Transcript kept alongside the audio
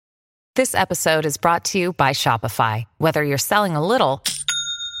This episode is brought to you by Shopify. Whether you're selling a little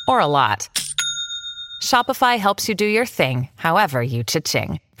or a lot, Shopify helps you do your thing, however you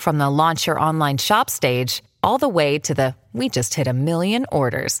cha-ching. From the launch your online shop stage, all the way to the we just hit 1 million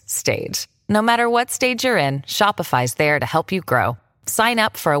orders stage. No matter what stage you're in, Shopify's there to help you grow. Sign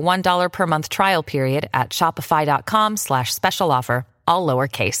up for a $1 per month trial period at shopify.com/special offer, all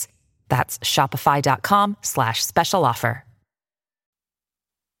lowercase. That's shopify.com/special offer.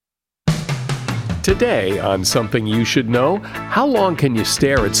 Today on Something You Should Know, how long can you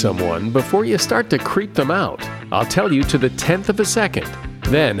stare at someone before you start to creep them out? I'll tell you to the 10th of a second.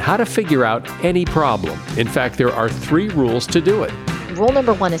 Then, how to figure out any problem. In fact, there are 3 rules to do it. Rule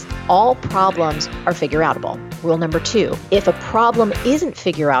number 1 is all problems are figure-outable. Rule number 2, if a problem isn't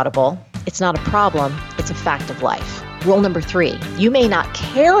figure-outable, it's not a problem, it's a fact of life. Rule number 3, you may not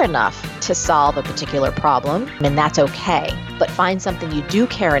care enough to solve a particular problem, and that's okay. But find something you do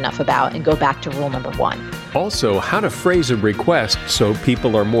care enough about and go back to rule number 1. Also, how to phrase a request so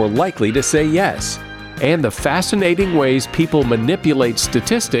people are more likely to say yes. And the fascinating ways people manipulate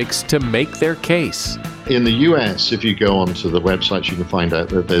statistics to make their case. In the US, if you go onto the websites, you can find out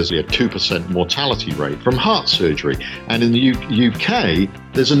that there's a 2% mortality rate from heart surgery. And in the UK,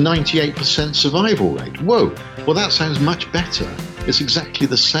 there's a 98% survival rate. Whoa, well, that sounds much better. It's exactly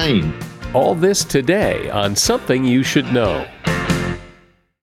the same. All this today on Something You Should Know.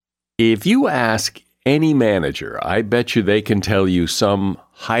 If you ask any manager, I bet you they can tell you some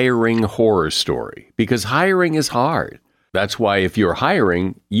hiring horror story, because hiring is hard. That's why if you're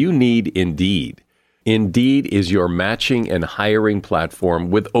hiring, you need Indeed. Indeed is your matching and hiring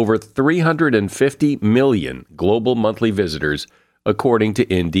platform with over 350 million global monthly visitors, according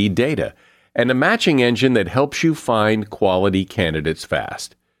to Indeed data, and a matching engine that helps you find quality candidates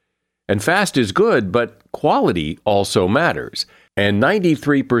fast. And fast is good, but quality also matters. And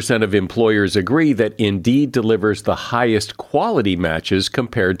 93% of employers agree that Indeed delivers the highest quality matches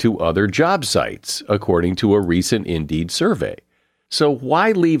compared to other job sites, according to a recent Indeed survey. So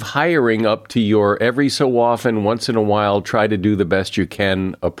why leave hiring up to your every so often, once in a while, try to do the best you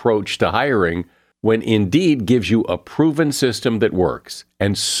can approach to hiring when Indeed gives you a proven system that works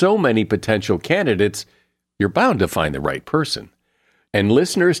and so many potential candidates, you're bound to find the right person. And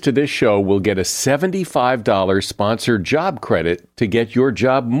listeners to this show will get a $75 sponsored job credit to get your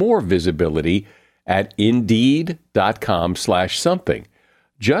job more visibility at Indeed.com/something.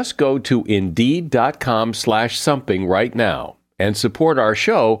 Just go to Indeed.com/something right now and support our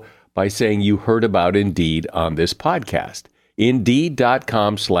show by saying you heard about Indeed on this podcast.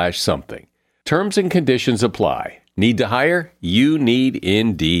 Indeed.com/something. Terms and conditions apply. Need to hire? You need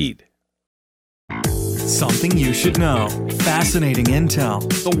Indeed. Something you should know. Fascinating intel,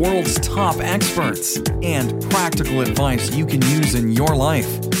 the world's top experts, and practical advice you can use in your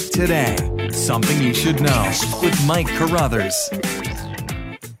life. Today, Something You Should Know with Mike Carruthers.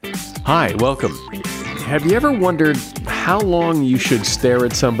 Hi, welcome. Have you ever wondered how long you should stare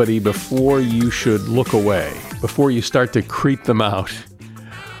at somebody before you should look away, before you start to creep them out?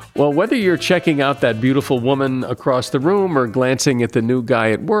 Well, whether you're checking out that beautiful woman across the room or glancing at the new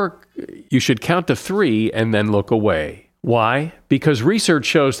guy at work, you should count to 3 and then look away. Why? Because research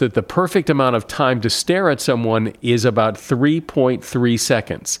shows that the perfect amount of time to stare at someone is about 3.3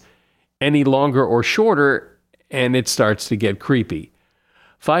 seconds. Any longer or shorter, and it starts to get creepy.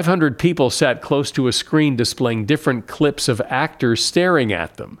 500 people sat close to a screen displaying different clips of actors staring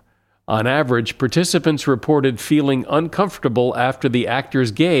at them. On average, participants reported feeling uncomfortable after the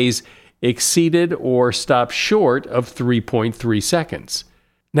actor's gaze exceeded or stopped short of 3.3 seconds.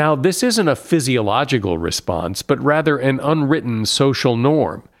 Now, this isn't a physiological response, but rather an unwritten social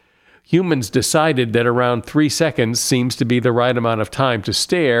norm. Humans decided that around 3 seconds seems to be the right amount of time to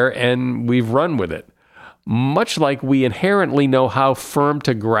stare, and we've run with it. Much like we inherently know how firm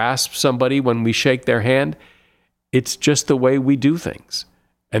to grasp somebody when we shake their hand, it's just the way we do things.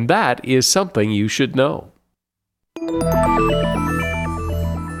 And that is something you should know.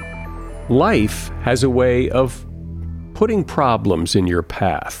 Life has a way of putting problems in your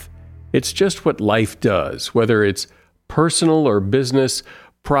path. It's just what life does. Whether it's personal or business,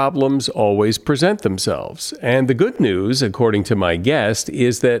 problems always present themselves. And the good news, according to my guest,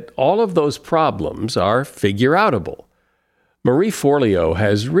 is that all of those problems are figure-outable. Marie Forleo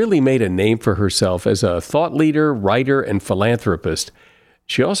has really made a name for herself as a thought leader, writer, and philanthropist.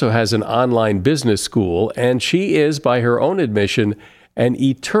 She also has an online business school, and she is, by her own admission, an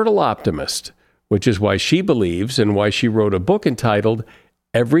eternal optimist, which is why she believes and why she wrote a book entitled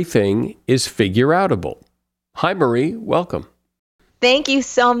Everything is Figure-Outable. Hi, Marie. Welcome. Thank you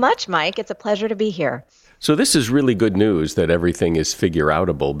so much, Mike. It's a pleasure to be here. So this is really good news that everything is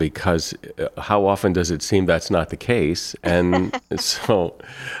figure-outable, because how often does it seem that's not the case? And so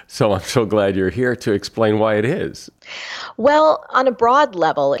I'm so glad you're here to explain why it is. Well, on a broad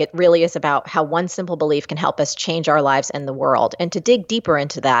level, it really is about how one simple belief can help us change our lives and the world. And to dig deeper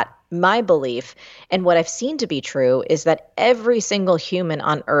into that, my belief and what I've seen to be true is that every single human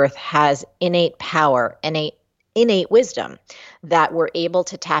on earth has innate power, innate wisdom that we're able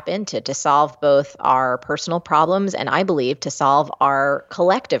to tap into to solve both our personal problems and, I believe, to solve our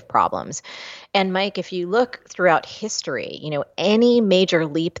collective problems. And Mike, if you look throughout history, any major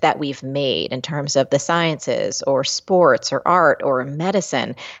leap that we've made in terms of the sciences or sports or art or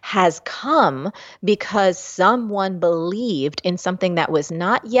medicine has come because someone believed in something that was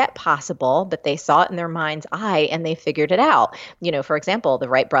not yet possible, but they saw it in their mind's eye and they figured it out. For example, the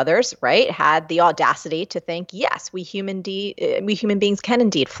Wright brothers, right, had the audacity to think, yes, we human beings can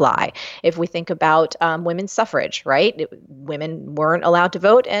indeed fly. If we think about women's suffrage, right, women weren't allowed to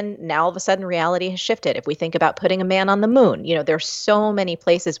vote, and now all of a sudden reality has shifted. If we think about putting a man on the moon, there's so many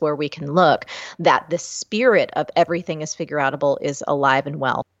places where we can look that the spirit of everything is figure-outable is alive and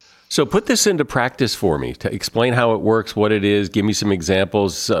well. So put this into practice for me, to explain how it works, what it is. Give me some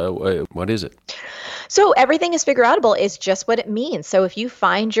examples. What is it? So everything is figure-outable is just what it means. So if you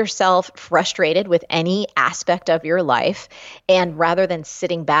find yourself frustrated with any aspect of your life, and rather than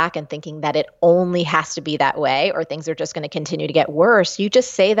sitting back and thinking that it only has to be that way or things are just going to continue to get worse, you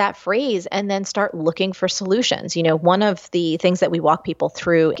just say that phrase and then start looking for solutions. One of the things that we walk people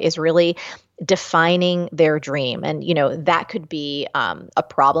through is really defining their dream. And, that could be a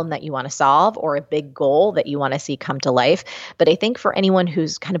problem that you want to solve or a big goal that you want to see come to life. But I think for anyone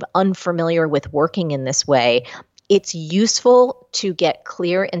who's kind of unfamiliar with working in this way, it's useful to get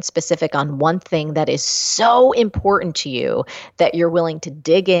clear and specific on one thing that is so important to you that you're willing to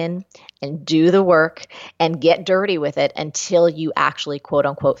dig in and do the work and get dirty with it until you actually, quote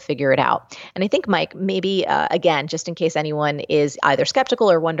unquote, figure it out. And I think, Mike, maybe, again, just in case anyone is either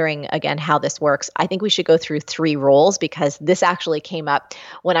skeptical or wondering, again, how this works, I think we should go through 3 rules, because this actually came up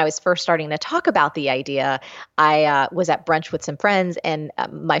when I was first starting to talk about the idea. I was at brunch with some friends, and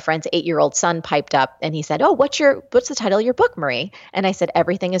my friend's 8-year-old son piped up and he said, "Oh, what's the title of your book, Marie?" And I said,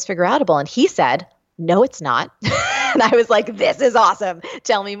 "Everything is Figure-Outable." And he said, "No, it's not." And I was like, "This is awesome.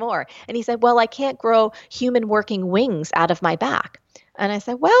 Tell me more." And he said, "Well, I can't grow human working wings out of my back." And I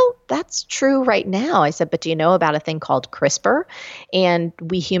said, "Well, that's true right now." I said, "But do you know about a thing called CRISPR? And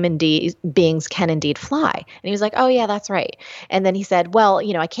we human beings can indeed fly." And he was like, "Oh, yeah, that's right." And then he said, "Well,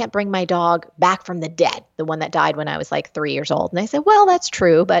 I can't bring my dog back from the dead, the one that died when I was like 3 years old." And I said, "Well, that's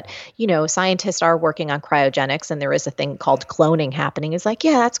true. But, scientists are working on cryogenics, and there is a thing called cloning happening." He's like,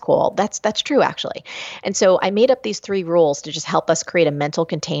 "Yeah, that's cool. That's true, actually." And so I made up these 3 rules to just help us create a mental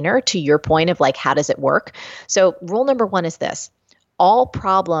container to your point of like, how does it work? So rule number 1 is this: all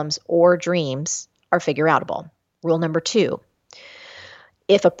problems or dreams are figure-outable. Rule number 2,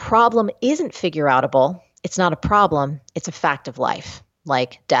 if a problem isn't figure-outable, it's not a problem, it's a fact of life,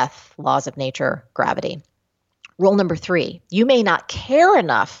 like death, laws of nature, gravity. Rule number 3, you may not care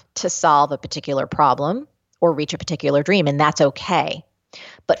enough to solve a particular problem or reach a particular dream, and that's okay.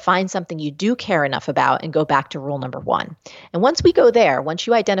 But find something you do care enough about and go back to rule number 1. And once we go there, once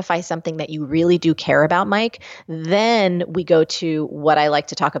you identify something that you really do care about, Mike, then we go to what I like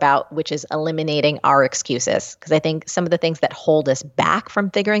to talk about, which is eliminating our excuses. Because I think some of the things that hold us back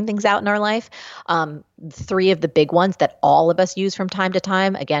from figuring things out in our life, 3 of the big ones that all of us use from time to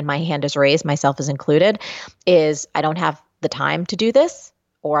time, again, my hand is raised, myself is included, is I don't have the time to do this,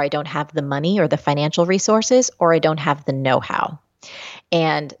 or I don't have the money or the financial resources, or I don't have the know-how.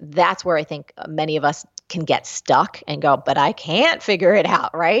 And that's where I think many of us can get stuck and go, "But I can't figure it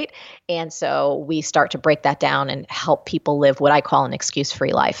out," right? And so we start to break that down and help people live what I call an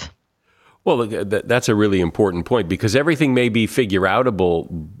excuse-free life. Well, that's a really important point, because everything may be figure-outable,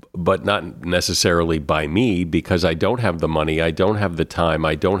 but not necessarily by me, because I don't have the money, I don't have the time,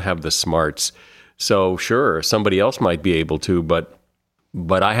 I don't have the smarts. So sure, somebody else might be able to, but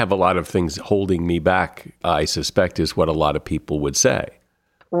I have a lot of things holding me back, I suspect, is what a lot of people would say.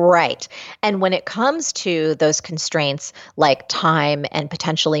 Right. And when it comes to those constraints like time and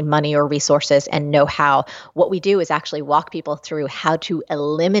potentially money or resources and know-how, what we do is actually walk people through how to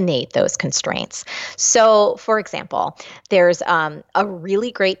eliminate those constraints. So, for example, there's a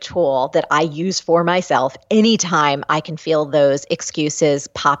really great tool that I use for myself anytime I can feel those excuses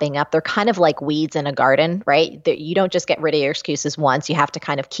popping up. They're kind of like weeds in a garden, right? You don't just get rid of your excuses once. You have to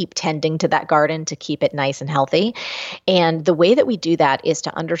kind of keep tending to that garden to keep it nice and healthy. And the way that we do that is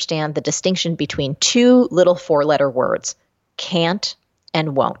to understand the distinction between 2 little 4-letter words, can't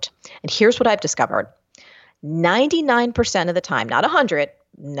and won't. And here's what I've discovered. 99% of the time, not 100,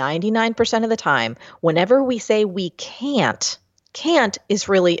 99% of the time, whenever we say we can't is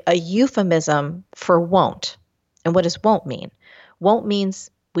really a euphemism for won't. And what does won't mean? Won't means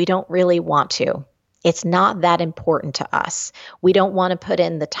we don't really want to. It's not that important to us. We don't want to put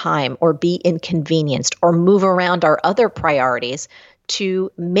in the time or be inconvenienced or move around our other priorities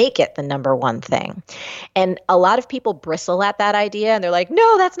to make it the number one thing. And a lot of people bristle at that idea and they're like,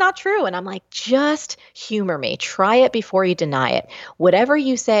 no, that's not true. And I'm like, just humor me. Try it before you deny it. Whatever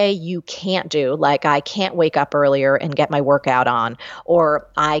you say you can't do, like I can't wake up earlier and get my workout on, or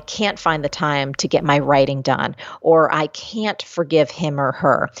I can't find the time to get my writing done, or I can't forgive him or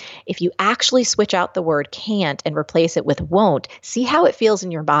her. If you actually switch out the word can't and replace it with won't, see how it feels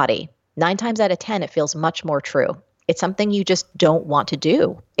in your body. 9 times out of 10, it feels much more true. It's something you just don't want to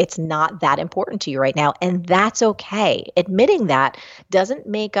do. It's not that important to you right now, and that's okay. Admitting that doesn't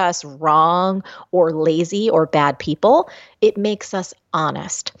make us wrong or lazy or bad people. It makes us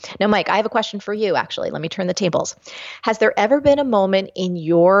honest. Now, Mike, I have a question for you, actually. Let me turn the tables. Has there ever been a moment in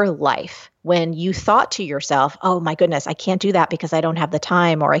your life when you thought to yourself, oh my goodness, I can't do that because I don't have the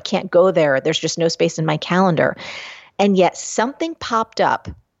time, or I can't go there, there's just no space in my calendar, and yet something popped up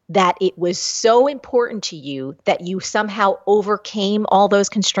that it was so important to you that you somehow overcame all those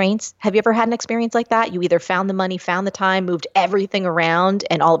constraints? Have you ever had an experience like that? You either found the money, found the time, moved everything around,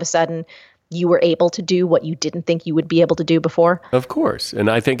 and all of a sudden you were able to do what you didn't think you would be able to do before? Of course. And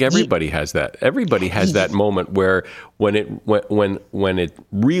I think everybody has that. Everybody has that moment where when it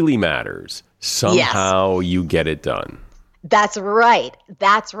really matters, somehow you get it done. That's right.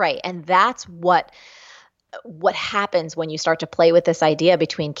 That's right. And that's what happens when you start to play with this idea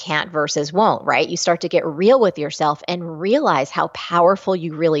between can't versus won't, right? You start to get real with yourself and realize how powerful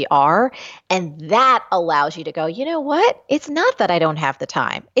you really are. And that allows you to go, you know what? It's not that I don't have the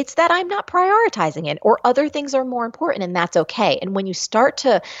time. It's that I'm not prioritizing it, or other things are more important, and that's okay. And when you start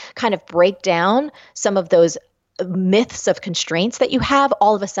to kind of break down some of those myths of constraints that you have,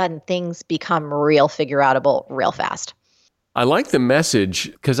 all of a sudden things become real figure-outable real fast. I like the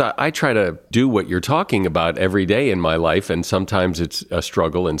message because I try to do what you're talking about every day in my life, and sometimes it's a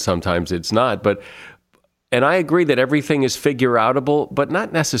struggle and sometimes it's not. And I agree that everything is figure-outable, but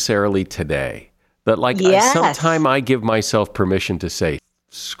not necessarily today. That sometime I give myself permission to say,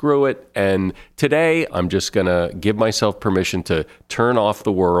 screw it, and today I'm just going to give myself permission to turn off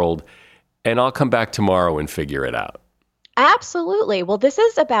the world, and I'll come back tomorrow and figure it out. Absolutely. Well, this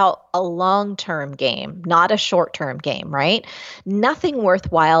is about a long-term game, not a short-term game, right? Nothing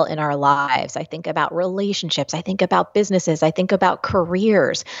worthwhile in our lives. I think about relationships. I think about businesses. I think about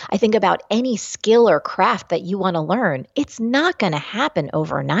careers. I think about any skill or craft that you want to learn. It's not going to happen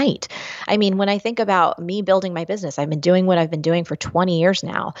overnight. I mean, when I think about me building my business, I've been doing what I've been doing for 20 years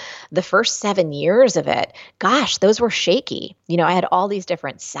now. The first 7 years of it, gosh, those were shaky. You know, I had all these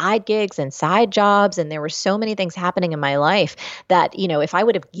different side gigs and side jobs, and there were so many things happening in my life that, you know, if I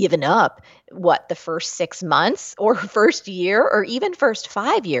would have given up the first 6 months or first year or even first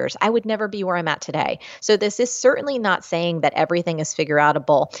 5 years, I would never be where I'm at today. So this is certainly not saying that everything is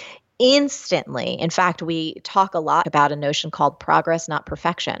figure-outable instantly. In fact, we talk a lot about a notion called progress, not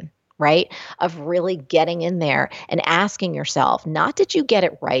perfection, right? Of really getting in there and asking yourself, not did you get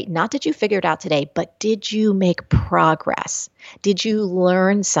it right, not did you figure it out today, but did you make progress? Did you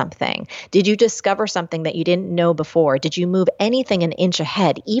learn something? Did you discover something that you didn't know before? Did you move anything an inch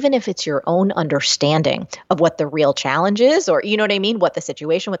ahead, even if it's your own understanding of what the real challenge is, or you know what I mean, what the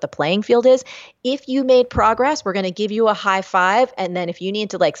situation, what the playing field is? If you made progress, we're going to give you a high five. And then if you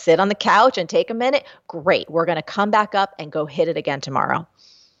need to sit on the couch and take a minute, great. We're going to come back up and go hit it again tomorrow.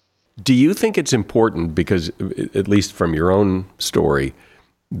 Do you think it's important, because at least from your own story,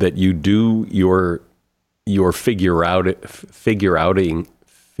 that you do your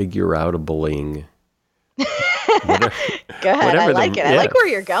figure-outabling? Go ahead. I like it. I like where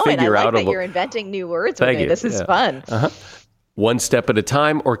you're going. I like that you're inventing new words with me. This is fun. One step at a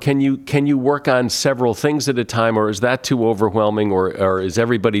time, or can you work on several things at a time, or is that too overwhelming, or is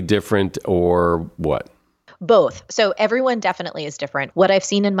everybody different, or what? Both. So everyone definitely is different. What I've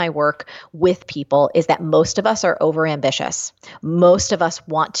seen in my work with people is that most of us are overambitious. Most of us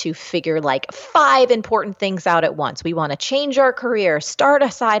want to figure 5 important things out at once. We want to change our career, start a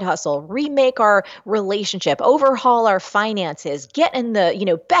side hustle, remake our relationship, overhaul our finances, get in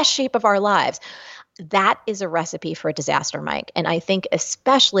the, best shape of our lives. That is a recipe for a disaster, Mike. And I think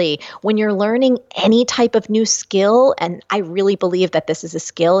especially when you're learning any type of new skill, and I really believe that this is a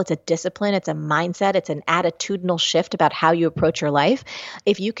skill, it's a discipline, it's a mindset, it's an attitudinal shift about how you approach your life.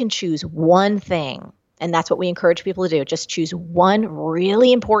 If you can choose one thing And that's what we encourage people to do. Just choose one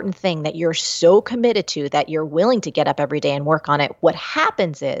really important thing that you're so committed to that you're willing to get up every day and work on it. What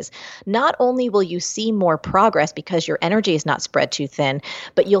happens is not only will you see more progress because your energy is not spread too thin,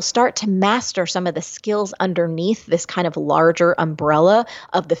 but you'll start to master some of the skills underneath this kind of larger umbrella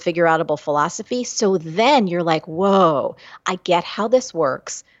of the figure outable philosophy. So then you're like, whoa, I get how this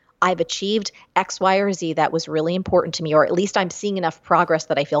works. I've achieved X, Y, or Z that was really important to me, or at least I'm seeing enough progress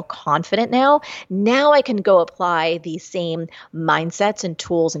that I feel confident now. Now I can go apply these same mindsets and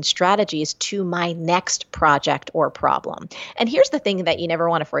tools and strategies to my next project or problem. And here's the thing that you never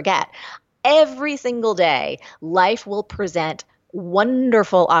want to forget. Every single day, life will present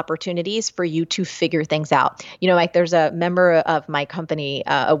wonderful opportunities for you to figure things out. Like there's a member of my company,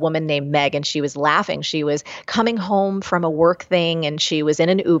 a woman named Meg, and she was laughing. She was coming home from a work thing and she was in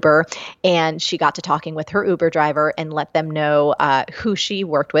an Uber and she got to talking with her Uber driver and let them know who she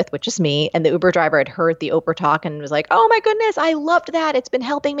worked with, which is me. And the Uber driver had heard the Uber talk and was like, oh my goodness, I loved that. It's been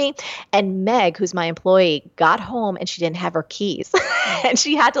helping me. And Meg, who's my employee, got home and she didn't have her keys and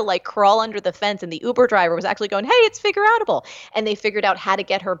she had to crawl under the fence. And the Uber driver was actually going, hey, it's figure outable. And they figured out how to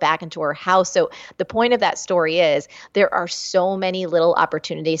get her back into her house. So the point of that story is there are so many little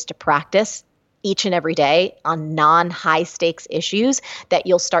opportunities to practice each and every day on non-high stakes issues that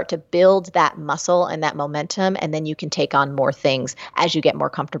you'll start to build that muscle and that momentum, and then you can take on more things as you get more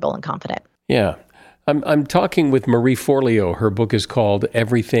comfortable and confident. Yeah. I'm talking with Marie Forleo. Her book is called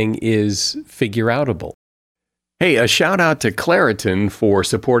Everything is Figure Outable. Hey, a shout out to Claritin for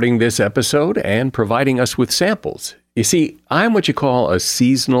supporting this episode and providing us with samples. You see, I'm what you call a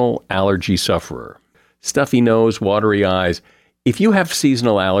seasonal allergy sufferer. Stuffy nose, watery eyes. If you have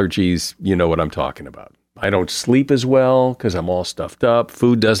seasonal allergies, you know what I'm talking about. I don't sleep as well because I'm all stuffed up.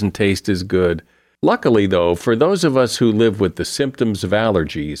 Food doesn't taste as good. Luckily, though, for those of us who live with the symptoms of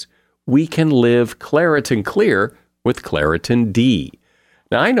allergies, we can live Claritin Clear with Claritin D.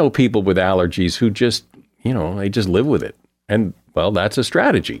 Now, I know people with allergies who just, they just live with it. And, well, that's a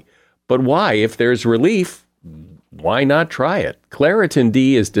strategy. But why? If there's relief, why not try it? Claritin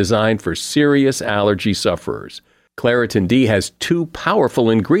D is designed for serious allergy sufferers. Claritin D has 2 powerful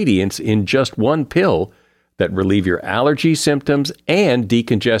ingredients in just one pill that relieve your allergy symptoms and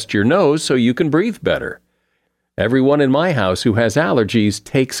decongest your nose so you can breathe better. Everyone in my house who has allergies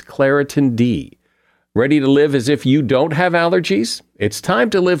takes Claritin D. Ready to live as if you don't have allergies? It's time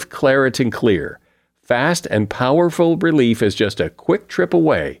to live Claritin Clear. Fast and powerful relief is just a quick trip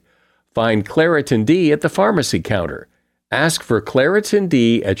away. Find Claritin D at the pharmacy counter. Ask for Claritin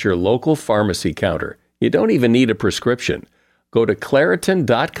D at your local pharmacy counter. You don't even need a prescription. Go to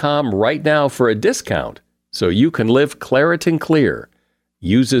Claritin.com right now for a discount so you can live Claritin Clear.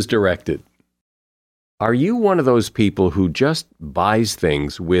 Use as directed. Are you one of those people who just buys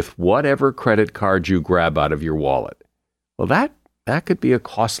things with whatever credit card you grab out of your wallet? Well, that could be a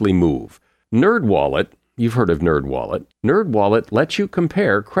costly move. NerdWallet, you've heard of NerdWallet. NerdWallet lets you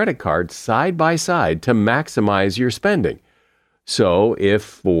compare credit cards side by side to maximize your spending. So if,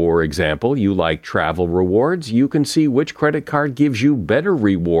 for example, you like travel rewards, you can see which credit card gives you better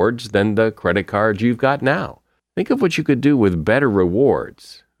rewards than the credit card you've got now. Think of what you could do with better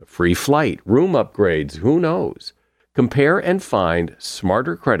rewards. A free flight, room upgrades, who knows? Compare and find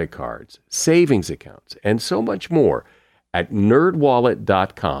smarter credit cards, savings accounts, and so much more at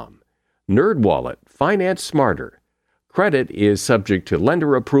nerdwallet.com. NerdWallet, finance smarter. Credit is subject to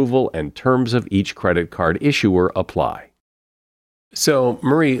lender approval and terms of each credit card issuer apply. So,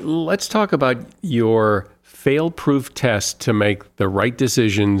 Marie, let's talk about your fail-proof test to make the right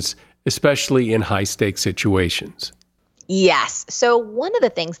decisions, especially in high-stakes situations. Yes. So one of the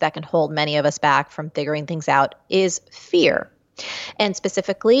things that can hold many of us back from figuring things out is fear. And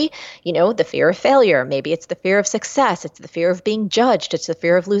specifically, the fear of failure. Maybe it's the fear of success. It's the fear of being judged. It's the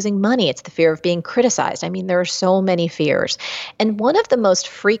fear of losing money. It's the fear of being criticized. I mean, there are so many fears. And one of the most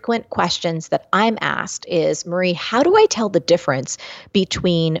frequent questions that I'm asked is, Marie, how do I tell the difference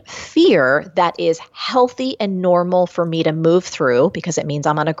between fear that is healthy and normal for me to move through because it means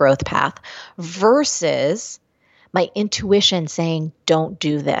I'm on a growth path versus my intuition saying, don't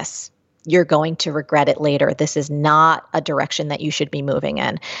do this. You're going to regret it later. This is not a direction that you should be moving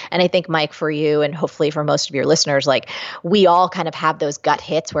in. And I think, Mike, for you and hopefully for most of your listeners, we all kind of have those gut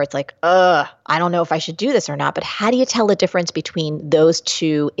hits where it's like, I don't know if I should do this or not. But how do you tell the difference between those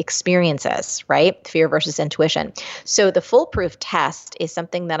two experiences, right? Fear versus intuition. So the foolproof test is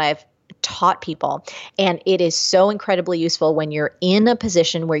something that I've taught people. And it is so incredibly useful when you're in a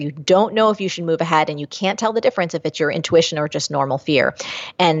position where you don't know if you should move ahead and you can't tell the difference if it's your intuition or just normal fear.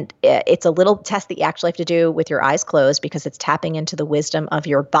 And it's a little test that you actually have to do with your eyes closed because it's tapping into the wisdom of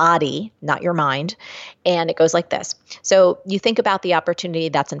your body, not your mind. And it goes like this. So you think about the opportunity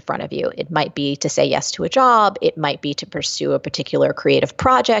that's in front of you. It might be to say yes to a job. It might be to pursue a particular creative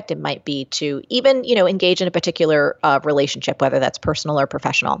project. It might be to even, engage in a particular relationship, whether that's personal or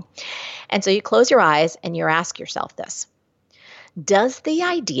professional. And so you close your eyes and you ask yourself this: does the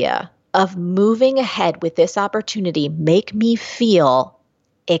idea of moving ahead with this opportunity make me feel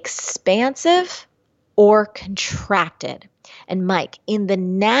expansive or contracted? And Mike, in the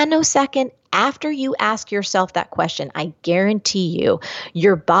nanosecond after you ask yourself that question, I guarantee you,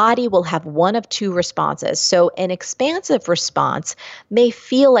 your body will have one of two responses. So an expansive response may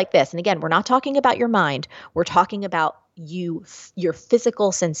feel like this. And again, we're not talking about your mind. We're talking about your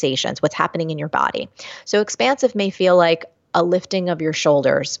physical sensations, what's happening in your body. So expansive may feel like a lifting of your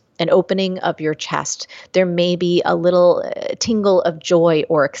shoulders, an opening of your chest. There may be a little tingle of joy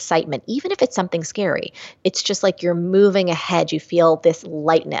or excitement, even if it's something scary. It's just like you're moving ahead. You feel this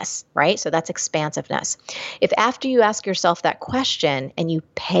lightness, right? So that's expansiveness. If after you ask yourself that question and you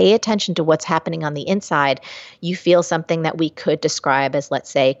pay attention to what's happening on the inside, you feel something that we could describe as,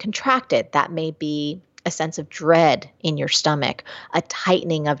 let's say, contracted, that may be a sense of dread in your stomach, a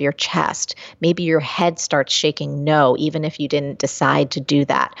tightening of your chest. Maybe your head starts shaking no, even if you didn't decide to do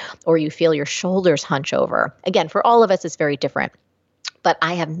that, or you feel your shoulders hunch over. Again, for all of us, it's very different. But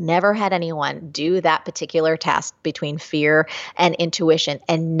I have never had anyone do that particular test between fear and intuition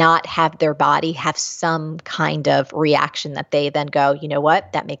and not have their body have some kind of reaction that they then go, you know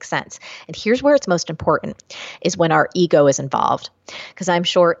what, that makes sense. And here's where it's most important is when our ego is involved. Because I'm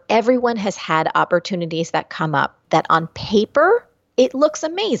sure everyone has had opportunities that come up that on paper, it looks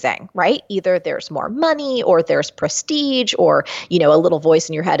amazing, right? Either there's more money or there's prestige or, a little voice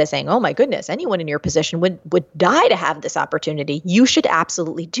in your head is saying, oh my goodness, anyone in your position would die to have this opportunity. You should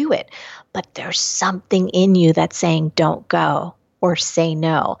absolutely do it. But there's something in you that's saying, don't go or say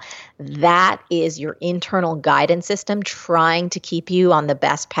no. That is your internal guidance system trying to keep you on the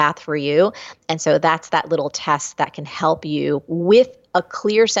best path for you. And so that's that little test that can help you with a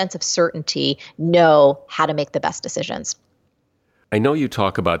clear sense of certainty, know how to make the best decisions. I know you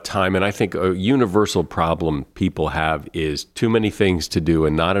talk about time, and I think a universal problem people have is too many things to do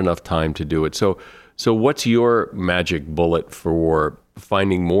and not enough time to do it. So what's your magic bullet for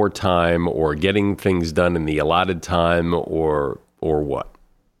finding more time or getting things done in the allotted time or what?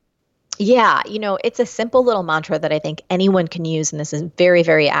 Yeah, it's a simple little mantra that I think anyone can use, and this is very,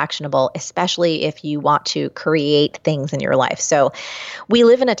 very actionable, especially if you want to create things in your life. So we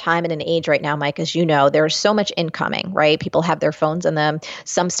live in a time and an age right now, Mike, as you know, there's so much incoming, right? People have their phones in them.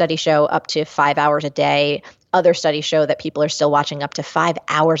 Some studies show up to 5 hours a day. Other studies show that people are still watching up to 5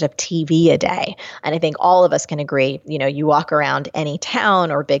 hours of TV a day. And I think all of us can agree, you walk around any town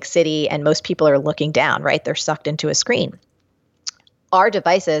or big city and most people are looking down, right? They're sucked into a screen. Our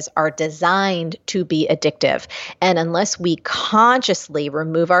devices are designed to be addictive. And unless we consciously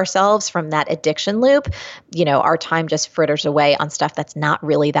remove ourselves from that addiction loop, our time just fritters away on stuff that's not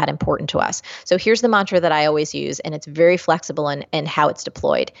really that important to us. So here's the mantra that I always use, and it's very flexible in how it's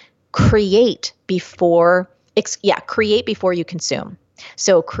deployed. Create before you consume.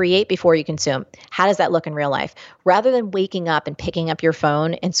 So create before you consume. How does that look in real life? Rather than waking up and picking up your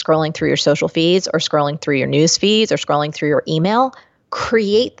phone and scrolling through your social feeds or scrolling through your news feeds or scrolling through your email,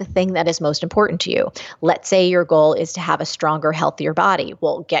 create the thing that is most important to you. Let's say your goal is to have a stronger, healthier body.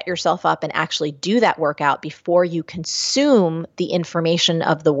 Well, get yourself up and actually do that workout before you consume the information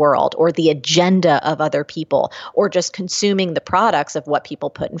of the world or the agenda of other people or just consuming the products of what people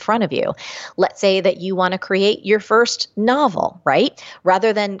put in front of you. Let's say that you want to create your first novel, right?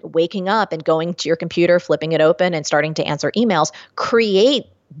 Rather than waking up and going to your computer, flipping it open and starting to answer emails, create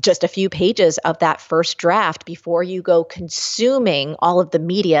just a few pages of that first draft before you go consuming all of the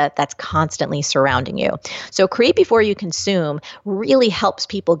media that's constantly surrounding you. So create before you consume really helps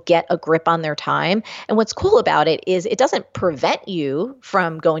people get a grip on their time. And what's cool about it is it doesn't prevent you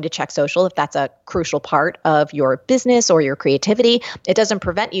from going to check social if that's a crucial part of your business or your creativity. It doesn't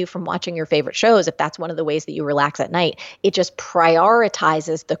prevent you from watching your favorite shows if that's one of the ways that you relax at night. It just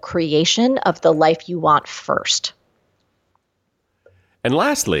prioritizes the creation of the life you want first. And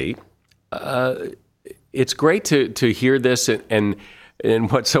lastly, it's great to hear this, and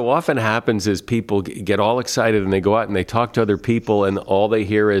what so often happens is people get all excited and they go out and they talk to other people, and all they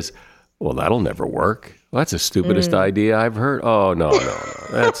hear is, "Well, that'll never work. Well, that's the stupidest idea I've heard." Oh, no.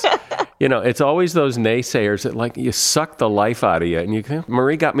 That's It's always those naysayers that like you suck the life out of you. And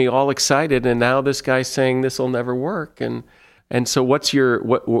Marie got me all excited, and now this guy's saying this will never work. And so what's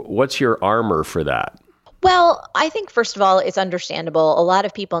your armor for that? Well, I think, first of all, it's understandable. A lot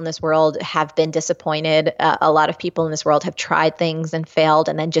of people in this world have been disappointed. A lot of people in this world have tried things and failed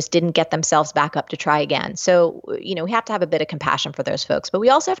and then just didn't get themselves back up to try again. So, we have to have a bit of compassion for those folks. But we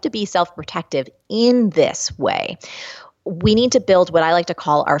also have to be self-protective in this way. We need to build what I like to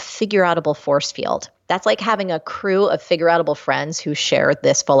call our figure-outable force field. That's like having a crew of figure-outable friends who share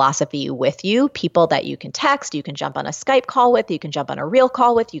this philosophy with you, people that you can text, you can jump on a Skype call with, you can jump on a real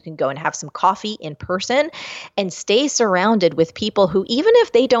call with, you can go and have some coffee in person, and stay surrounded with people who, even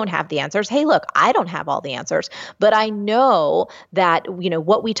if they don't have the answers, hey, look, I don't have all the answers, but I know that,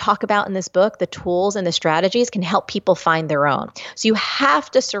 what we talk about in this book, the tools and the strategies can help people find their own. So you have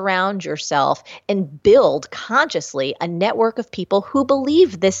to surround yourself and build consciously a network of people who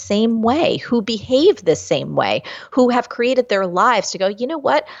believe this same way, who behave this same way, who have created their lives to go, you know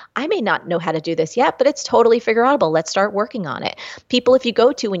what, I may not know how to do this yet, but it's totally figure-outable. Let's start working on it. People, if you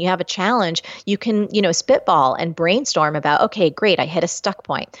go to, when you have a challenge, you can, spitball and brainstorm about, okay, great, I hit a stuck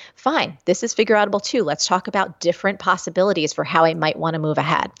point. Fine, this is figure-outable too. Let's talk about different possibilities for how I might want to move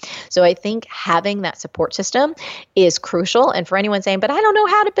ahead. So I think having that support system is crucial. And for anyone saying, but I don't know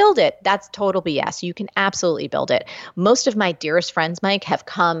how to build it, that's total BS. You can absolutely build it. Most of my dearest friends, Mike, have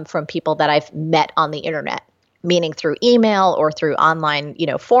come from people that I've met on the internet, meaning through email or through online,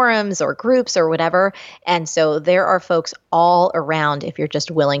 forums or groups or whatever. And so there are folks all around if you're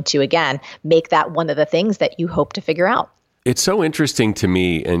just willing to, again, make that one of the things that you hope to figure out. It's so interesting to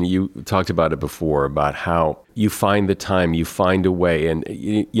me, and you talked about it before, about how you find the time, you find a way. And,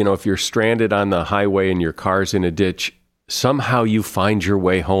 if you're stranded on the highway and your car's in a ditch, somehow you find your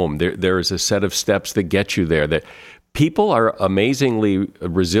way home. There is a set of steps that get you there. That people are amazingly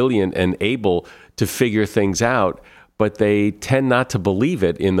resilient and able to figure things out, but they tend not to believe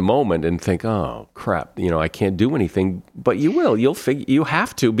it in the moment and think, oh, crap, I can't do anything. But you will. You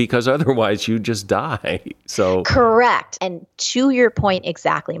have to, because otherwise you just die. So correct. And to your point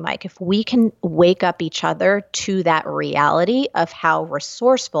exactly, Mike, if we can wake up each other to that reality of how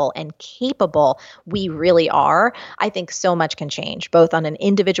resourceful and capable we really are, I think so much can change, both on an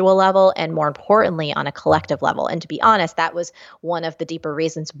individual level and more importantly, on a collective level. And to be honest, that was one of the deeper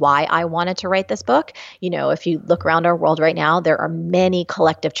reasons why I wanted to write this book. If you look around our world right now, there are many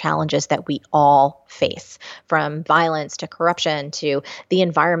collective challenges that we all face, from violence to corruption to the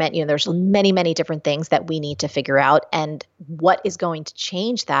environment. There's many, many different things that we need to figure out. And what is going to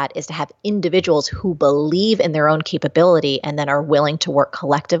change that is to have individuals who believe in their own capability and then are willing to work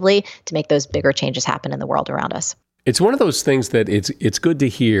collectively to make those bigger changes happen in the world around us. It's one of those things that it's good to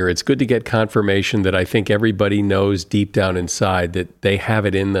hear. It's good to get confirmation that I think everybody knows deep down inside that they have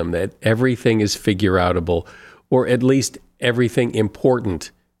it in them, that everything is figure-outable, or at least everything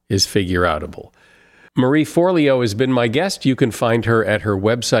important is figure-outable. Marie Forleo has been my guest. You can find her at her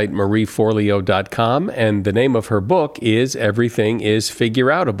website, marieforleo.com, and the name of her book is Everything is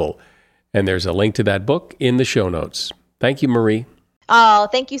Figure-Outable. And there's a link to that book in the show notes. Thank you, Marie. Oh,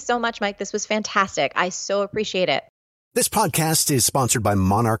 thank you so much, Mike. This was fantastic. I so appreciate it. This podcast is sponsored by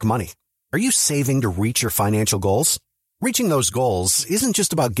Monarch Money. Are you saving to reach your financial goals? Reaching those goals isn't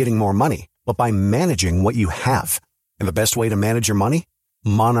just about getting more money, but by managing what you have. And the best way to manage your money?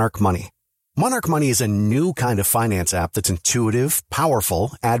 Monarch Money. Monarch Money is a new kind of finance app that's intuitive,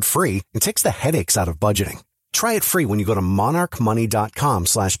 powerful, ad-free, and takes the headaches out of budgeting. Try it free when you go to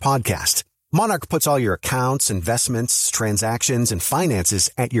monarchmoney.com/podcast. Monarch puts all your accounts, investments, transactions, and finances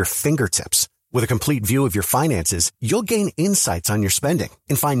at your fingertips. With a complete view of your finances, you'll gain insights on your spending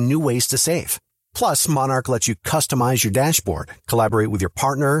and find new ways to save. Plus, Monarch lets you customize your dashboard, collaborate with your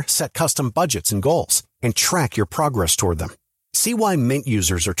partner, set custom budgets and goals, and track your progress toward them. See why Mint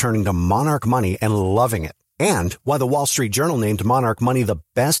users are turning to Monarch Money and loving it, and why the Wall Street Journal named Monarch Money the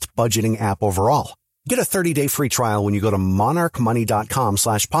best budgeting app overall. Get a 30-day free trial when you go to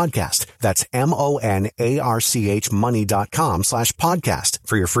monarchmoney.com/podcast. That's MONARCH money.com/podcast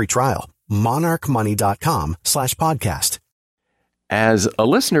for your free trial. monarchmoney.com/podcast. As a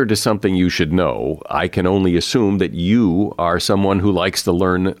listener to Something You Should Know, I can only assume that you are someone who likes to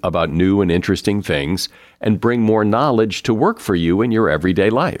learn about new and interesting things and bring more knowledge to work for you in your everyday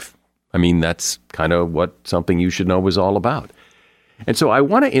life. I mean, that's kind of what Something You Should Know is all about. And so I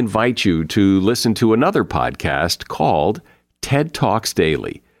want to invite you to listen to another podcast called TED Talks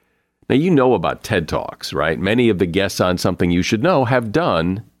Daily. Now, you know about TED Talks, right? Many of the guests on Something You Should Know have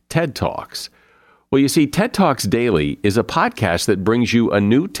done TED Talks. Well, you see, TED Talks Daily is a podcast that brings you a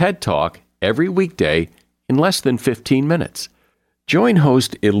new TED Talk every weekday in less than 15 minutes. Join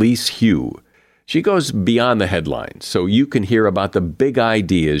host Elise Hu. She goes beyond the headlines so you can hear about the big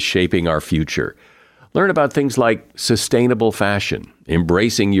ideas shaping our future. Learn about things like sustainable fashion,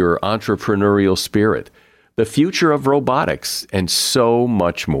 embracing your entrepreneurial spirit, the future of robotics, and so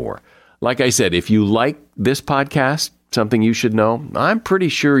much more. Like I said, if you like this podcast, Something You Should Know, I'm pretty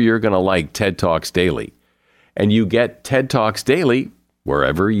sure you're going to like TED Talks Daily. And you get TED Talks Daily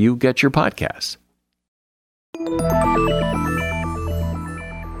wherever you get your podcasts.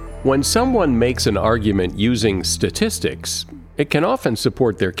 When someone makes an argument using statistics, it can often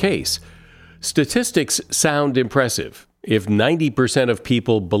support their case. Statistics sound impressive. If 90% of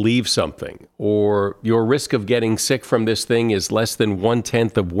people believe something, or your risk of getting sick from this thing is less than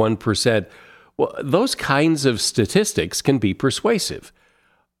 0.1%, well, those kinds of statistics can be persuasive.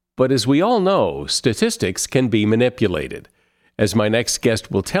 But as we all know, statistics can be manipulated. As my next guest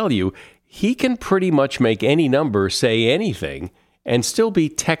will tell you, he can pretty much make any number say anything and still be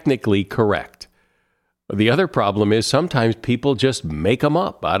technically correct. The other problem is sometimes people just make them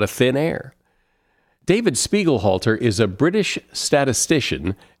up out of thin air. David Spiegelhalter is a British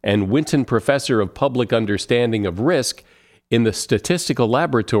statistician and Winton Professor of Public Understanding of Risk in the Statistical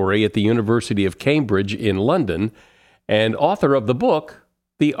Laboratory at the University of Cambridge in London, and author of the book,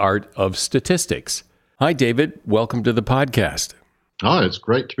 The Art of Statistics. Hi, David. Welcome to the podcast. Oh, it's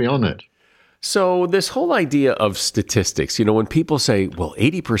great to be on it. So this whole idea of statistics, when people say, well,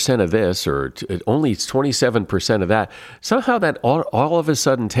 80% of this or only 27% of that, somehow that all of a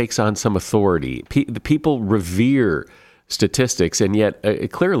sudden takes on some authority. The people revere statistics, and yet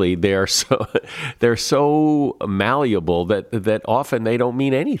clearly they're so malleable that often they don't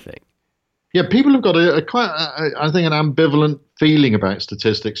mean anything. Yeah, people have got I think an ambivalent feeling about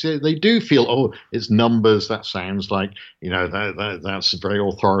statistics. They do feel, oh, it's numbers. That sounds like, that's very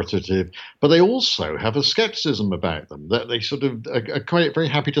authoritative. But they also have a skepticism about them, that they sort of are quite very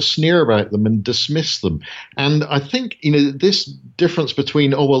happy to sneer about them and dismiss them. And I think, this difference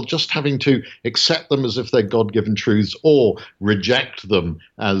between, just having to accept them as if they're God-given truths or reject them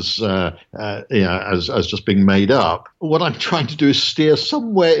as just being made up. What I'm trying to do is steer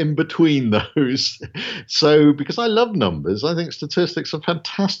somewhere in between those. So, because I love numbers, I think statistics are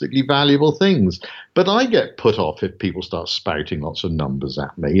fantastically valuable things. But I get put off if people start spouting lots of numbers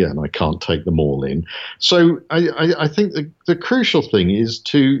at me and I can't take them all in. So I think the crucial thing is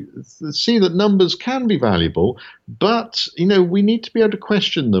to see that numbers can be valuable, but, we need to be able to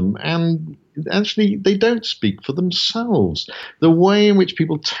question them. And actually, they don't speak for themselves. The way in which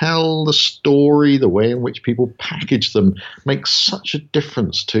people tell the story, the way in which people package them makes such a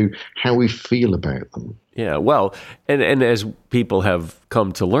difference to how we feel about them. Yeah, well, and as people have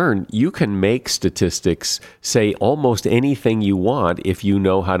come to learn, you can make statistics say almost anything you want if you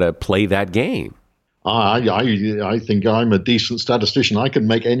know how to play that game. I think I'm a decent statistician. I can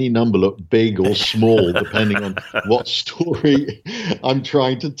make any number look big or small depending on what story I'm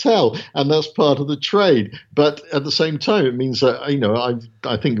trying to tell, and that's part of the trade. But at the same time, it means that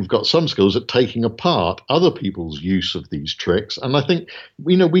I think I've got some skills at taking apart other people's use of these tricks, and I think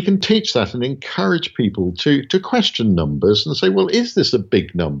we can teach that and encourage people to question numbers and say, well, is this a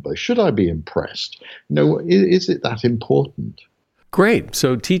big number? Should I be impressed? Is it that important? Great.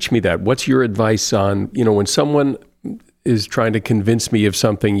 So teach me that. What's your advice on, when someone is trying to convince me of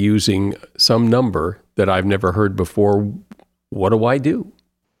something using some number that I've never heard before, what do I do?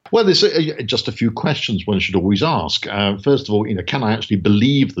 Well, there's just a few questions one should always ask. First of all, can I actually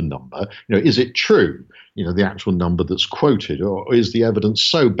believe the number? Is it true? The actual number that's quoted, or is the evidence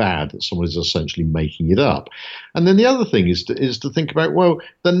so bad that someone is essentially making it up? And then the other thing is to think about, well,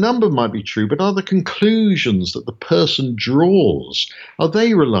 the number might be true, but are the conclusions that the person draws, are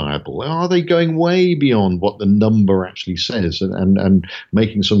they reliable? Are they going way beyond what the number actually says and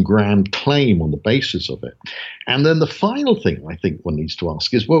making some grand claim on the basis of it? And then the final thing I think one needs to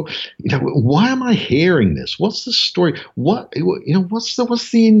ask is, well, why am I hearing this? What's the story? What's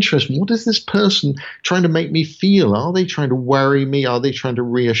the interest? What is this person trying to make me feel? Are they trying to worry me? Are they trying to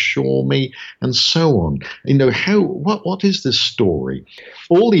reassure me? And so on. What is this story?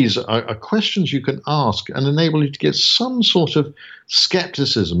 All these are questions you can ask and enable you to get some sort of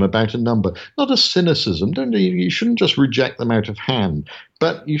skepticism about a number, not a cynicism. You shouldn't just reject them out of hand,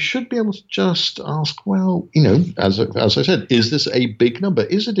 but you should be able to just ask, well, as I said, is this a big number?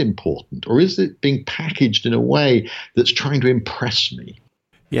 Is it important? Or is it being packaged in a way that's trying to impress me?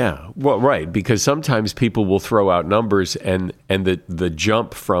 Yeah, well, right, because sometimes people will throw out numbers and the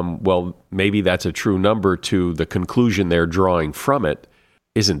jump from, well, maybe that's a true number to the conclusion they're drawing from it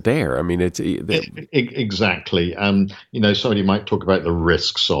isn't there. I mean, exactly. Somebody might talk about the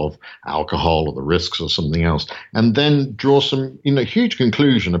risks of alcohol or the risks of something else, and then draw some, huge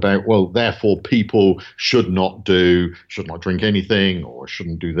conclusion about, well, therefore people should not drink anything, or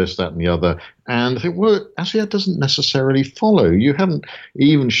shouldn't do this, that, and the other. And I think, well, actually, that doesn't necessarily follow. You haven't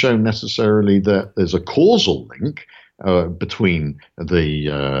even shown necessarily that there's a causal link between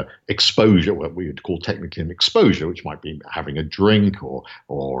the exposure, what we would call technically an exposure, which might be having a drink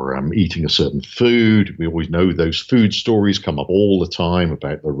or eating a certain food. We always know those food stories come up all the time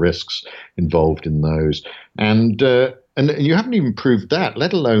about the risks involved in those. And you haven't even proved that,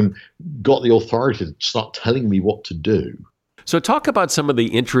 let alone got the authority to start telling me what to do. So talk about some of the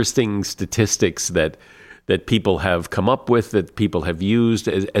interesting statistics that people have come up with, that people have used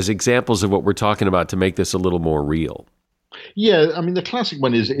as examples of what we're talking about to make this a little more real. Yeah, I mean, the classic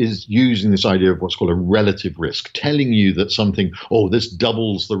one is using this idea of what's called a relative risk, telling you that something, this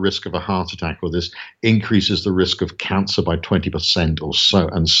doubles the risk of a heart attack, or this increases the risk of cancer by 20% or so,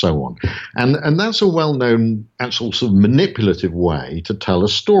 and so on. And that's a well-known actual sort of manipulative way to tell a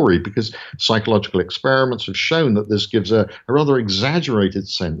story, because psychological experiments have shown that this gives a rather exaggerated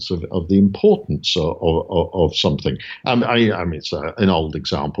sense of the importance of something. I mean, it's an old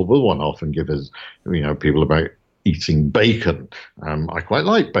example, but one I often give is, people about eating bacon. I quite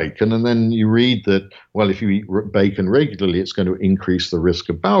like bacon. And then you read that, well, if you eat bacon regularly, it's going to increase the risk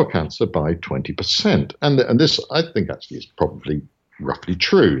of bowel cancer by 20%. And this, I think, actually is probably roughly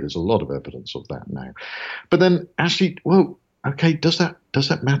true. There's a lot of evidence of that now. But then actually, well, okay, does that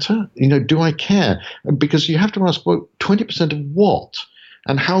matter? Do I care? Because you have to ask, well, 20% of what?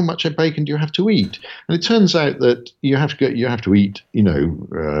 And how much bacon do you have to eat? And it turns out that you have to eat, 3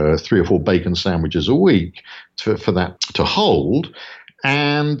 or 4 bacon sandwiches a week for that to hold,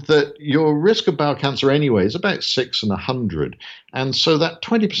 and that your risk of bowel cancer anyway is about 6 in 100. And so that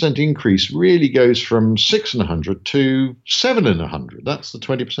 20% increase really goes from 6 in 100 to 7 in 100. That's the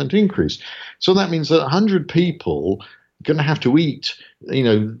 20% increase. So that means that 100 people going to have to eat,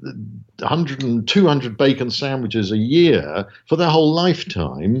 100 and 200 bacon sandwiches a year for their whole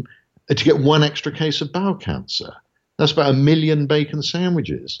lifetime to get 1 extra case of bowel cancer. That's about 1 million bacon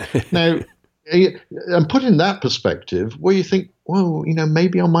sandwiches. Now, and put in that perspective, where you think, well,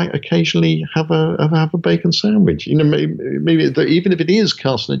 maybe I might occasionally have a bacon sandwich. Maybe even if it is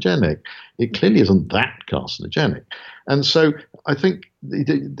carcinogenic, it clearly isn't that carcinogenic. And so I think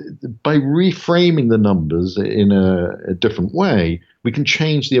by reframing the numbers in a different way, we can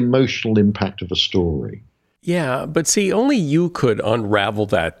change the emotional impact of a story. Yeah, but see, only you could unravel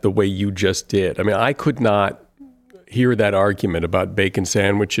that the way you just did. I mean, I could not hear that argument about bacon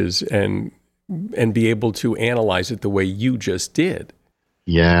sandwiches and be able to analyze it the way you just did.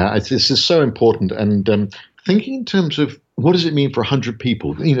 Yeah, this is so important. And thinking in terms of what does it mean for 100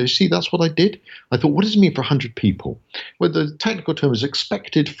 people? See, that's what I did. I thought, what does it mean for 100 people? Well, the technical term is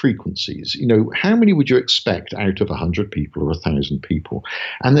expected frequencies. How many would you expect out of 100 people or 1,000 people?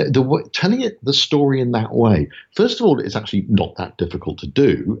 And telling it the story in that way, first of all, it's actually not that difficult to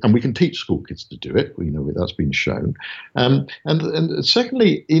do, and we can teach school kids to do it. That's been shown. And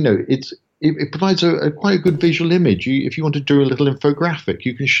secondly, it provides quite a good visual image. If you want to do a little infographic,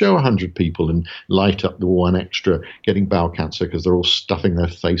 you can show 100 people and light up the 1 extra getting bowel cancer because they're all stuffing their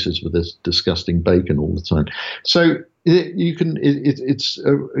faces with this disgusting bacon all the time. So it's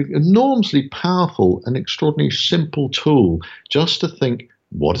an enormously powerful and extraordinarily simple tool just to think,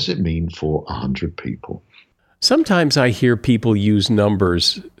 what does it mean for 100 people? Sometimes I hear people use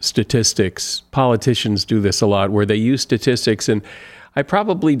numbers, statistics. Politicians do this a lot, where they use statistics, and I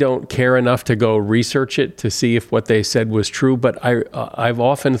probably don't care enough to go research it to see if what they said was true, but I've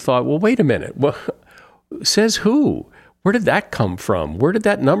often thought, well, wait a minute. Well, says who? Where did that come from? Where did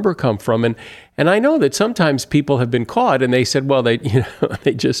that number come from? And I know that sometimes people have been caught and they said, well, they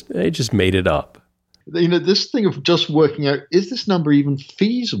just made it up. This thing of just working out, is this number even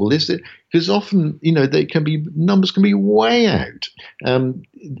feasible? Is it? Because often, numbers can be way out.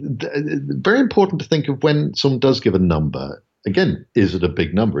 Very important to think of when someone does give a number. Again, is it a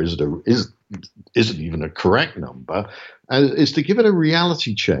big number? Is it even a correct number? Is to give it a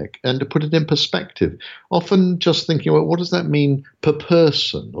reality check and to put it in perspective. Often just thinking, well, what does that mean per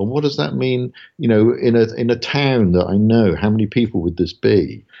person? Or what does that mean, in a town that I know? How many people would this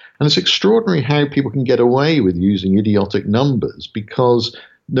be? And it's extraordinary how people can get away with using idiotic numbers because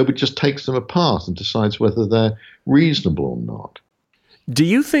nobody just takes them apart and decides whether they're reasonable or not. Do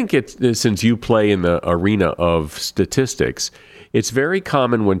you think since you play in the arena of statistics, it's very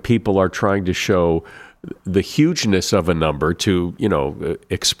common when people are trying to show the hugeness of a number to,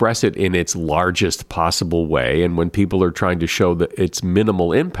 express it in its largest possible way. And when people are trying to show that its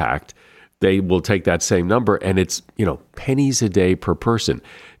minimal impact, they will take that same number and it's, pennies a day per person.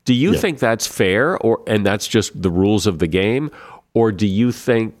 Do you think that's fair and that's just the rules of the game, or do you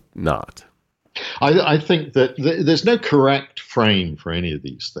think not? I think that there's no correct frame for any of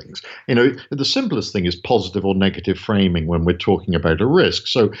these things. The simplest thing is positive or negative framing when we're talking about a risk.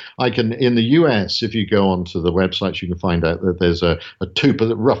 So in the US, if you go onto the websites, you can find out that there's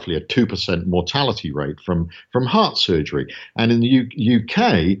roughly a 2% mortality rate from heart surgery. And in the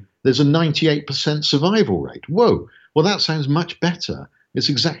UK, there's a 98% survival rate. Whoa, well, that sounds much better. It's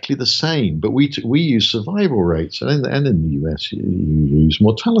exactly the same, but we use survival rates, and in the US you use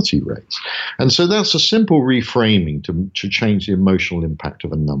mortality rates. And so that's a simple reframing to change the emotional impact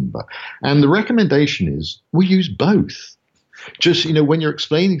of a number. And the recommendation is we use both. Just, when you're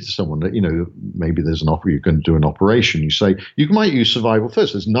explaining to someone that, maybe there's you're going to do an operation, you say, you might use survival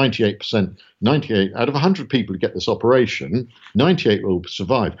first. There's 98 out of 100 people who get this operation, 98 will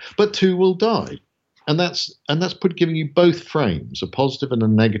survive, but 2 will die. And that's giving you both frames, a positive and a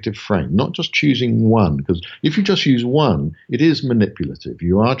negative frame, not just choosing one, because if you just use one, it is manipulative.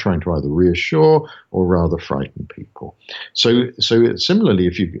 You are trying to either reassure or rather frighten people. So similarly,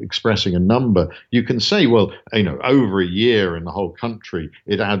 if you're expressing a number, you can say, well, over a year in the whole country,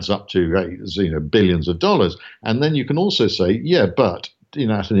 it adds up to billions of dollars. And then you can also say, yeah, but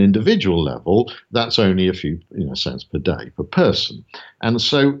at an individual level, that's only a few cents per day per person. And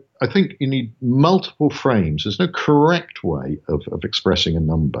so I think you need multiple frames. There's no correct way of expressing a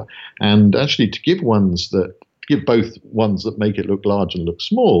number. And actually to give both ones that make it look large and look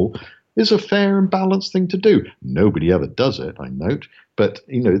small is a fair and balanced thing to do. Nobody ever does it, I note. But,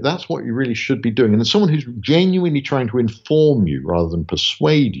 that's what you really should be doing. And someone who's genuinely trying to inform you rather than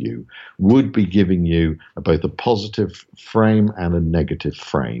persuade you would be giving you both a positive frame and a negative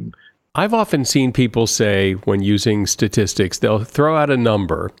frame. I've often seen people say when using statistics, they'll throw out a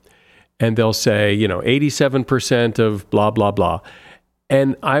number and they'll say, 87% of blah, blah, blah.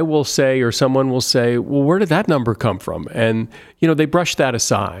 And I will say, or someone will say, well, where did that number come from? And, they brush that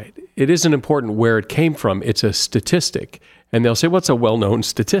aside. It isn't important where it came from. It's a statistic. And they'll say, what's a well-known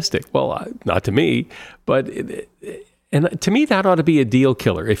statistic? Well, not to me, but and to me, that ought to be a deal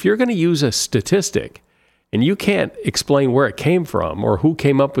killer. If you're going to use a statistic and you can't explain where it came from or who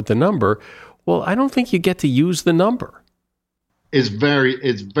came up with the number, well, I don't think you get to use the number. It's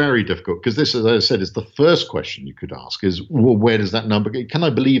very difficult because this, as I said, is the first question you could ask is, well, where does that number go? Can I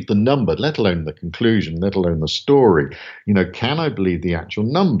believe the number, let alone the conclusion, let alone the story? Can I believe the actual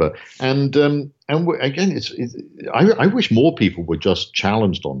number? And again, I wish more people were just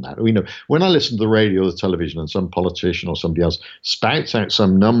challenged on that. When I listen to the radio or the television and some politician or somebody else spouts out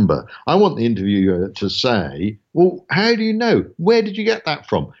some number, I want the interviewer to say, well, how do you know? Where did you get that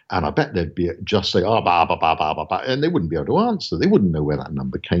from? And I bet they'd just say, bah, bah, bah, bah, bah, bah, and they wouldn't be able to answer. They wouldn't know where that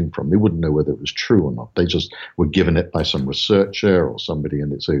number came from. They wouldn't know whether it was true or not. They just were given it by some researcher or somebody,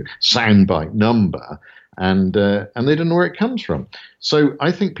 and it's a soundbite number. And they don't know where it comes from. So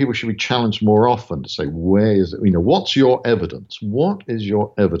I think people should be challenged more often to say, where is it? What's your evidence? What is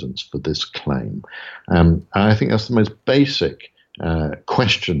your evidence for this claim? I think that's the most basic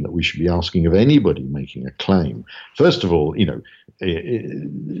question that we should be asking of anybody making a claim. First of all,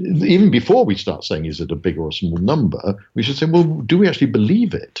 even before we start saying, is it a big or a small number, we should say, well, do we actually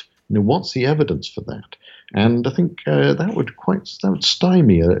believe it? What's the evidence for that? And I think that would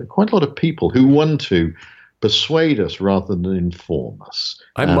stymie quite a lot of people who want to persuade us rather than inform us.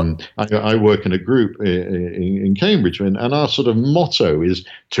 I work in a group in Cambridge, and our sort of motto is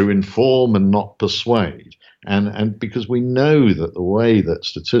to inform and not persuade. And because we know that the way that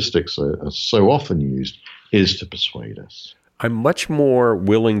statistics are so often used is to persuade us. I'm much more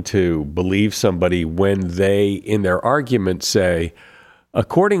willing to believe somebody when they, in their argument, say,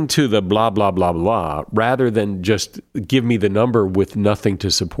 according to the blah, blah, blah, blah, rather than just give me the number with nothing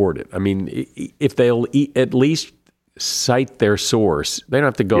to support it. I mean, if they'll at least cite their source, they don't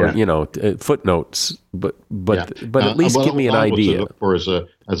have to go, footnotes, but at least give me an idea. Look for as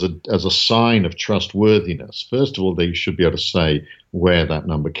a sign of trustworthiness. First of all, they should be able to say where that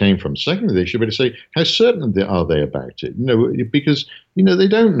number came from. Secondly, they should be able to say how certain are they about it. Because they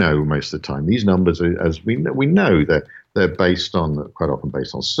don't know most of the time. These numbers, as we know, they're based on, quite often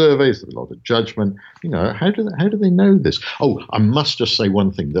based on surveys, there's a lot of judgment. How do they know this? Oh, I must just say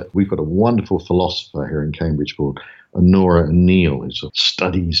one thing, that we've got a wonderful philosopher here in Cambridge called Nora O'Neill, who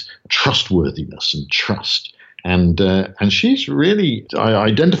studies trustworthiness and trust. And she's really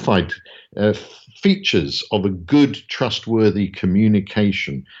identified features of a good, trustworthy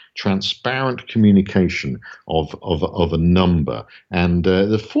communication, transparent communication of a number, and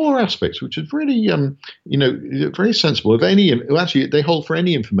the 4 aspects, which is really, very sensible. Actually, they hold for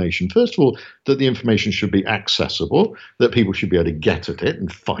any information. First of all, that the information should be accessible, that people should be able to get at it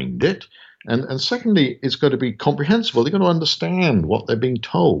and find it, and secondly, it's got to be comprehensible. They've got to understand what they're being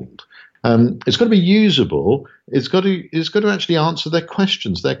told. It's got to be usable. It's got to actually answer their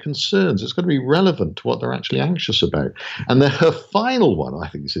questions, their concerns. It's got to be relevant to what they're actually anxious about. And her final one, I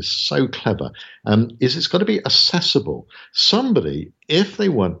think this is so clever, is it's got to be accessible. Somebody, if they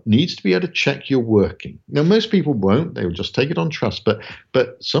want, needs to be able to check you're working. Now, most people won't. They will just take it on trust.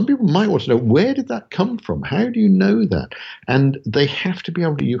 But some people might want to know, where did that come from? How do you know that? And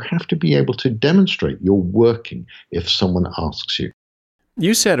you have to be able to demonstrate you're working if someone asks you.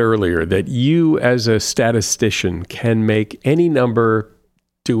 You said earlier that you, as a statistician, can make any number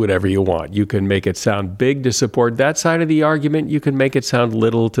do whatever you want. You can make it sound big to support that side of the argument. You can make it sound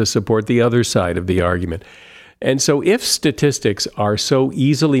little to support the other side of the argument. And so if statistics are so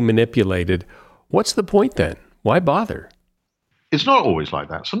easily manipulated, what's the point then? Why bother? It's not always like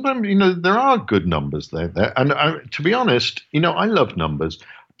that. Sometimes, there are good numbers there. And to be honest, I love numbers.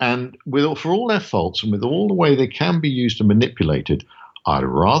 And for all their faults and with all the way they can be used and manipulated, I'd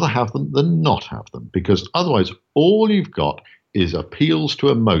rather have them than not have them, because otherwise all you've got is appeals to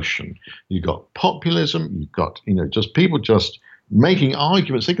emotion. You've got populism. You've got, just people just making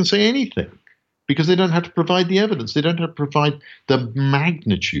arguments. They can say anything because they don't have to provide the evidence. They don't have to provide the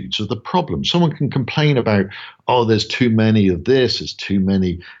magnitudes of the problem. Someone can complain about, there's too many of this, there's too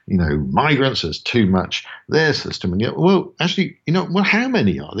many, migrants, there's too much this, there's too many. Well, actually, how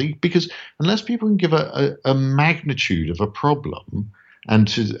many are they? Because unless people can give a magnitude of a problem, and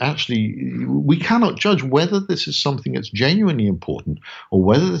we cannot judge whether this is something that's genuinely important or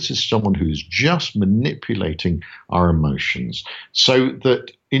whether this is someone who's just manipulating our emotions. So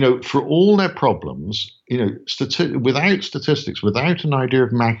that, for all their problems, without statistics, without an idea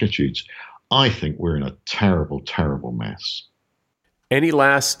of magnitudes, I think we're in a terrible, terrible mess. Any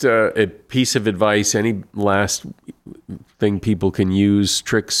last piece of advice, any last thing people can use,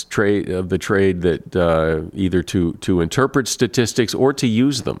 tricks of the trade that either to interpret statistics or to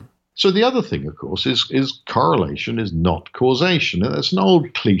use them? So the other thing, of course, is correlation is not causation. And that's an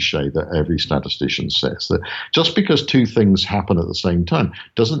old cliche that every statistician says, that just because two things happen at the same time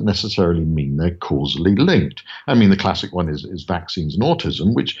doesn't necessarily mean they're causally linked. I mean, the classic one is vaccines and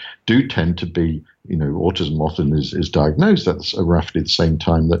autism, which do tend to be, autism often is diagnosed at roughly the same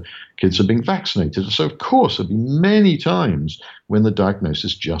time that kids are being vaccinated. So, of course, there'll be many times when the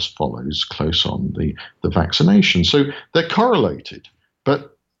diagnosis just follows close on the vaccination. So they're correlated.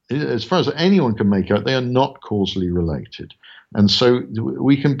 But as far as anyone can make out, they are not causally related. And so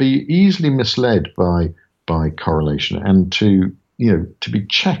we can be easily misled by correlation. And to be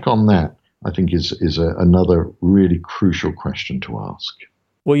check on that, I think is another really crucial question to ask.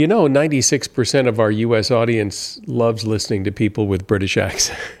 Well, 96% of our U.S. audience loves listening to people with British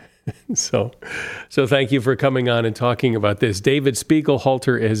accents. So thank you for coming on and talking about this. David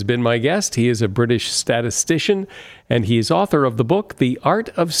Spiegelhalter has been my guest. He is a British statistician, and he is author of the book, The Art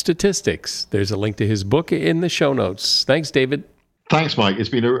of Statistics. There's a link to his book in the show notes. Thanks, David. Thanks, Mike. It's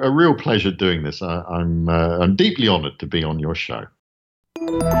been a real pleasure doing this. I'm deeply honored to be on your show.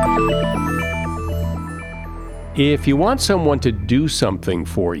 If you want someone to do something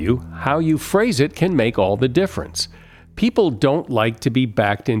for you, how you phrase it can make all the difference. People don't like to be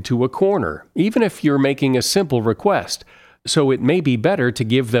backed into a corner, even if you're making a simple request. So it may be better to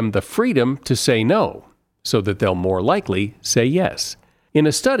give them the freedom to say no, so that they'll more likely say yes. In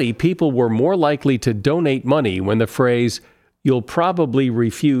a study, people were more likely to donate money when the phrase, "you'll probably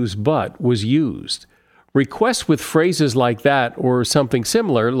refuse but," was used. Requests with phrases like that or something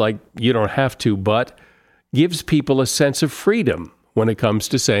similar, like "you don't have to but," gives people a sense of freedom when it comes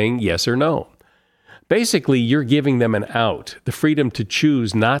to saying yes or no. Basically, you're giving them an out, the freedom to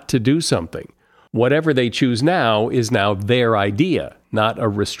choose not to do something. Whatever they choose now is now their idea, not a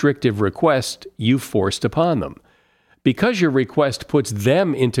restrictive request you forced upon them. Because your request puts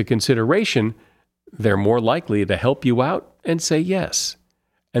them into consideration, they're more likely to help you out and say yes.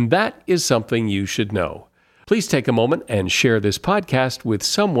 And that is something you should know. Please take a moment and share this podcast with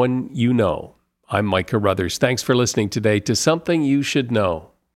someone you know. I'm Mike Carruthers. Thanks for listening today to Something You Should Know.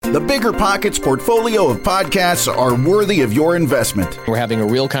 The Bigger Pockets portfolio of podcasts are worthy of your investment. We're having a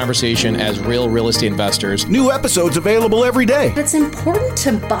real conversation as real estate investors. New episodes available every day. It's important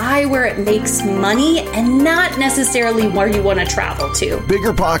to buy where it makes money and not necessarily where you want to travel to.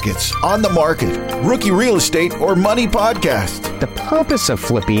 Bigger Pockets, On the Market, Rookie Real Estate, or Money Podcast. The purpose of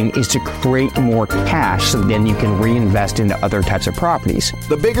flipping is to create more cash so then you can reinvest into other types of properties.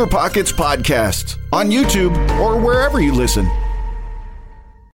 The Bigger Pockets Podcast on YouTube or wherever you listen.